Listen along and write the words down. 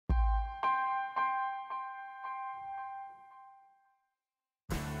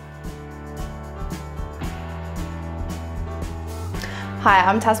Hi,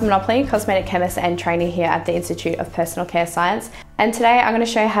 I'm Tas Monopoly, Cosmetic Chemist and trainer here at the Institute of Personal Care Science. And today I'm going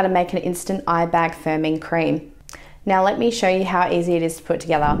to show you how to make an instant eye bag firming cream. Now let me show you how easy it is to put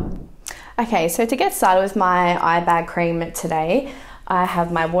together. Okay, so to get started with my eye bag cream today, I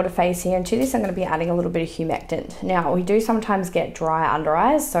have my water phase here, and to this I'm going to be adding a little bit of humectant. Now we do sometimes get dry under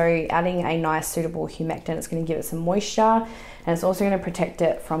eyes, so adding a nice suitable humectant is going to give it some moisture, and it's also going to protect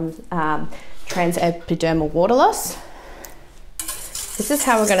it from transepidermal water loss. This is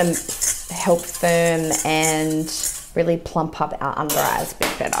how we're going to help firm and really plump up our under eyes a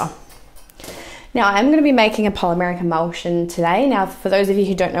bit better. Now I'm going to be making a polymeric emulsion today. Now for those of you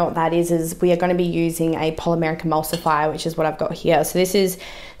who don't know what that is we are going to be using a polymeric emulsifier, which is what I've got here. So this is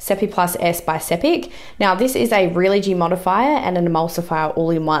Cepi Plus S by Cepic. Now this is a Really G modifier and an emulsifier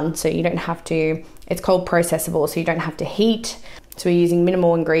all in one, so you don't have to, it's called processable, so you don't have to heat. So we're using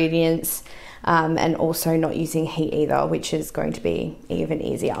minimal ingredients. And also not using heat either, which is going to be even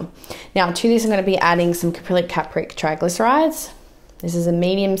easier. Now to this I'm going to be adding some caprylic capric triglycerides. This is a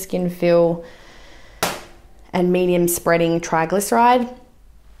medium skin fill and medium spreading triglyceride. I'm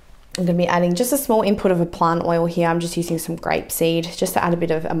going to be adding just a small input of a plant oil here. I'm just using some grapeseed just to add a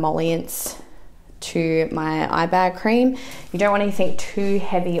bit of emollients to my eye bag cream. You don't want anything too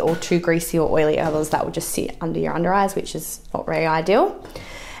heavy or too greasy or oily, otherwise that will just sit under your under eyes, which is not very ideal.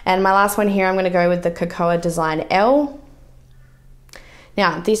 And my last one here, I'm going to go with the Cocoa Design L.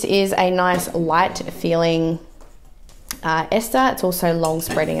 Now, this is a nice light feeling ester. It's also long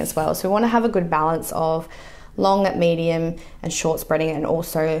spreading as well. So we want to have a good balance of long, medium, and short spreading, and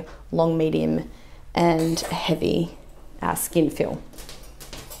also long, medium, and heavy skin fill.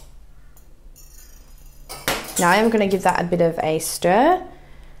 Now I'm going to give that a bit of a stir.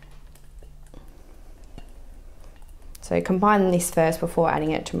 So combine this first before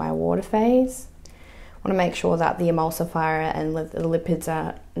adding it to my water phase. I want to make sure that the emulsifier and the lipids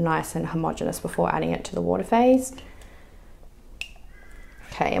are nice and homogeneous before adding it to the water phase.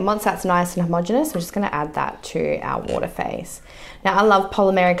 Okay, and once that's nice and homogeneous, we're just going to add that to our water phase. Now I love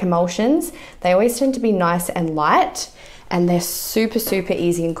polymeric emulsions. They always tend to be nice and light, and they're super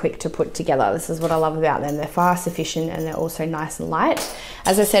easy and quick to put together. This is what I love about them. They're fast, efficient, and they're also nice and light.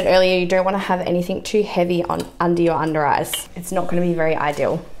 As I said earlier, you don't want to have anything too heavy under your under eyes. It's not going to be very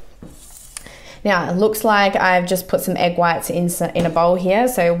ideal. Now, it looks like I've just put some egg whites in a bowl here,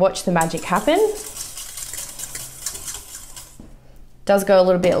 so watch the magic happen. Does go a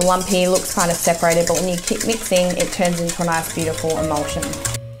little bit lumpy, looks kind of separated, but when you keep mixing, it turns into a nice, beautiful emulsion.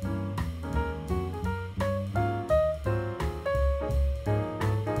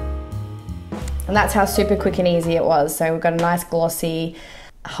 And that's how super quick and easy it was. So we've got a nice glossy,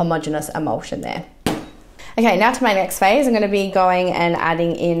 homogeneous emulsion there. Okay, now to my next phase, I'm going to be going and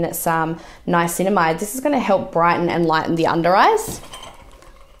adding in some niacinamide. This is going to help brighten and lighten the under eyes.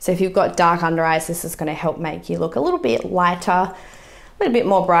 So if you've got dark under eyes, this is going to help make you look a little bit lighter, a little bit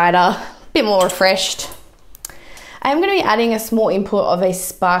more brighter, a bit more refreshed. I'm going to be adding a small input of a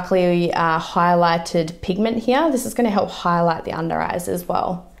sparkly highlighted pigment here. This is going to help highlight the under eyes as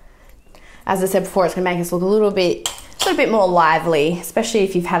well. As I said before, it's going to make us look a little bit more lively, especially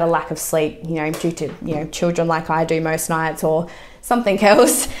if you've had a lack of sleep, due to, children like I do most nights or something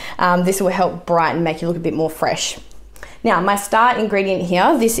else. This will help brighten, make you look a bit more fresh. Now, my start ingredient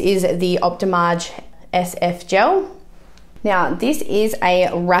here, this is the Optimage SF Gel. Now, this is a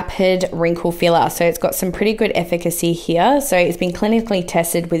rapid wrinkle filler, so it's got some pretty good efficacy here. So it's been clinically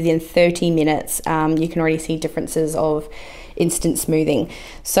tested within 30 minutes. You can already see differences of instant smoothing.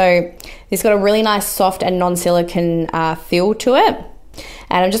 So it's got a really nice soft and non-silicone feel to it.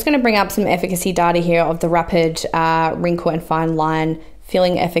 And I'm just going to bring up some efficacy data here of the rapid wrinkle and fine line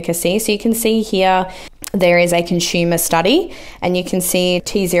filling efficacy. So you can see here there is a consumer study, and you can see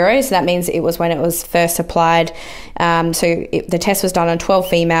T0, so that means it was when it was first applied. The test was done on 12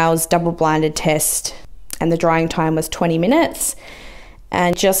 females, double-blinded test, and the drying time was 20 minutes.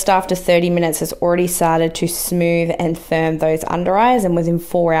 And just after 30 minutes, it's already started to smooth and firm those under eyes, and within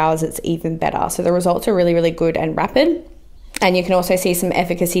 4 hours, it's even better. So the results are really good and rapid. And you can also see some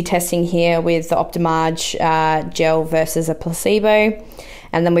efficacy testing here with the Optimage gel versus a placebo.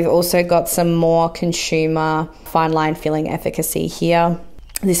 And then we've also got some more consumer fine line filling efficacy here.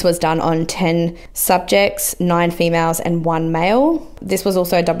 This was done on 10 subjects, 9 females and 1 male. This was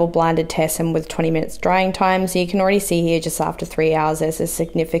also a double-blinded test and with 20 minutes drying time. So you can already see here just after 3 hours, there's a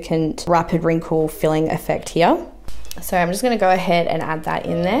significant rapid wrinkle filling effect here. So I'm just going to go ahead and add that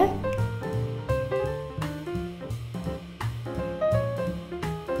in there.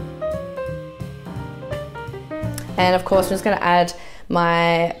 And of course, I'm just going to add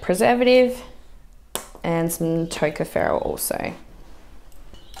my preservative and some tocopherol also.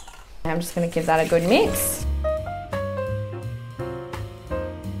 I'm just going to give that a good mix.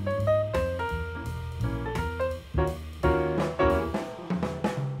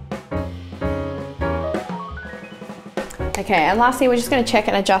 Okay, and lastly, we're just going to check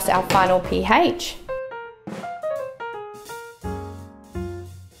and adjust our final pH.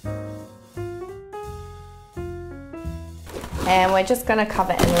 And we're just going to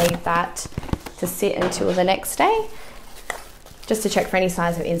cover and leave that to sit until the next day, just to check for any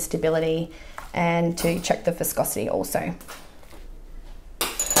signs of instability and to check the viscosity also.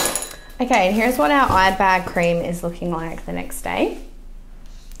 Okay, and here's what our eye bag cream is looking like the next day.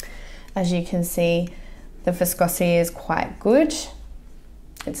 As you can see, the viscosity is quite good.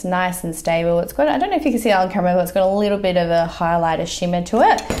 It's nice and stable. It's got, I don't know if you can see it on camera, but it's got a little bit of a highlighter shimmer to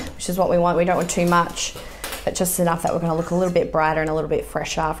it, which is what we want. We don't want too much, but just enough that we're going to look a little bit brighter and a little bit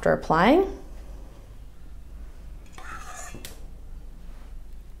fresher after applying.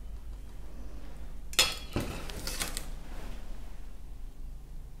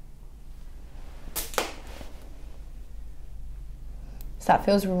 So that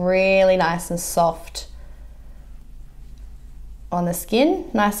feels really nice and soft on the skin,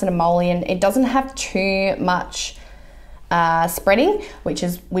 nice and emollient. It doesn't have too much spreading, which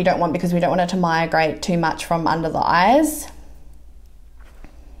is we don't want, because we don't want it to migrate too much from under the eyes.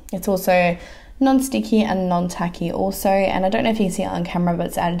 It's also non-sticky and non-tacky also, and I don't know if you can see it on camera, but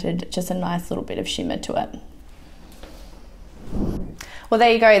it's added just a nice little bit of shimmer to it. Well, there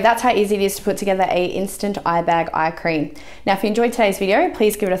you go. That's how easy it is to put together a instant eye bag eye cream. Now, if you enjoyed today's video,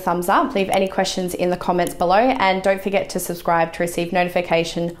 please give it a thumbs up, leave any questions in the comments below, and don't forget to subscribe to receive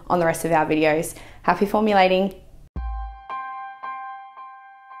notification on the rest of our videos. Happy formulating.